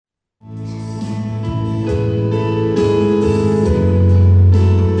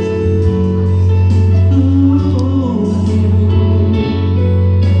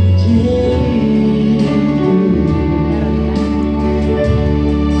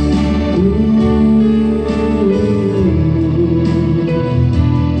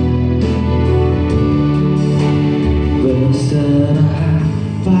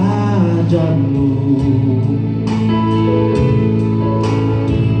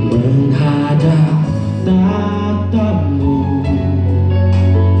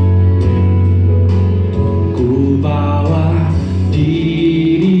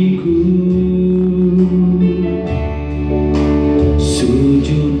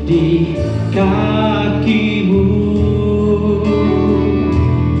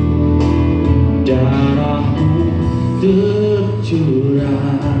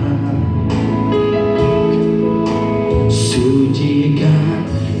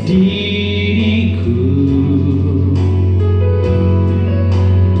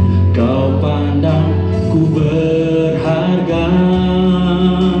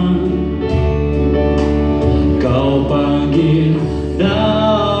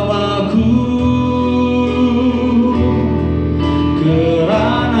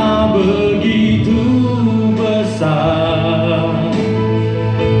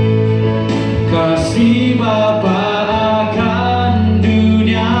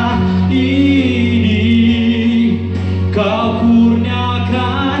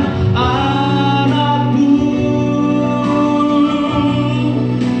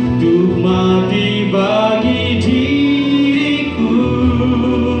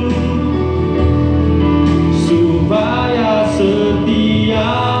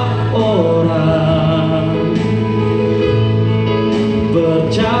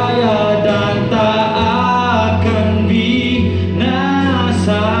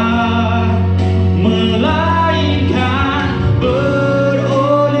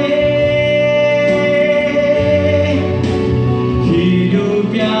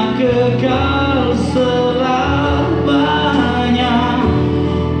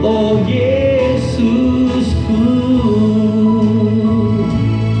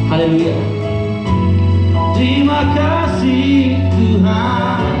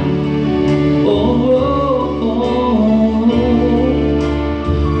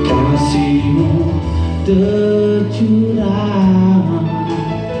curang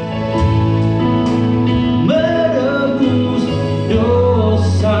menebus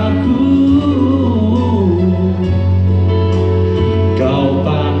dosaku. Kau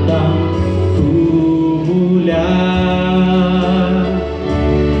pandangku mulia,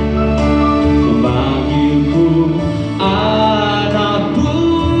 memanggilku anakku.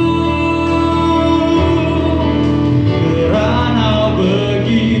 Kerana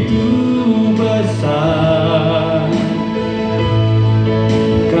begitu besar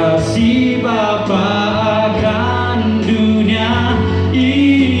kasih Bapa akan dunia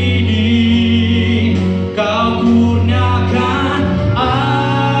ini, Kau kurniakan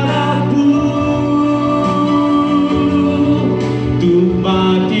anakmu untuk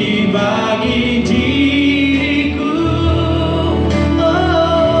mati bagi diriku,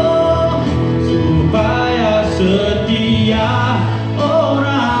 oh, supaya setiap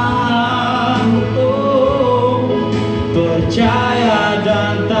orang, oh, percaya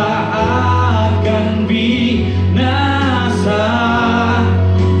dan tak akan binasa,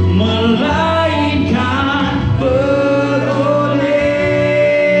 melainkan beroleh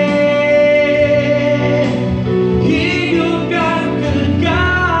hidup yang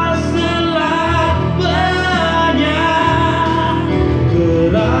kekal selamanya.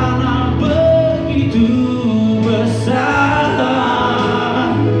 Kerana begitu besar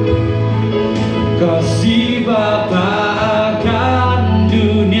kasih Bapa akan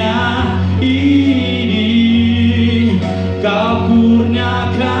dunia ini, Kau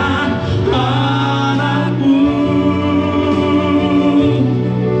kurniakan anakmu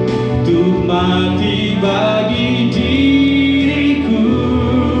untuk mati bagi diriku,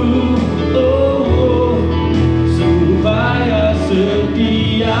 oh, supaya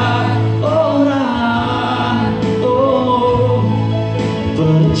setiap orang, oh,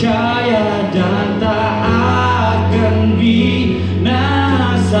 percaya dan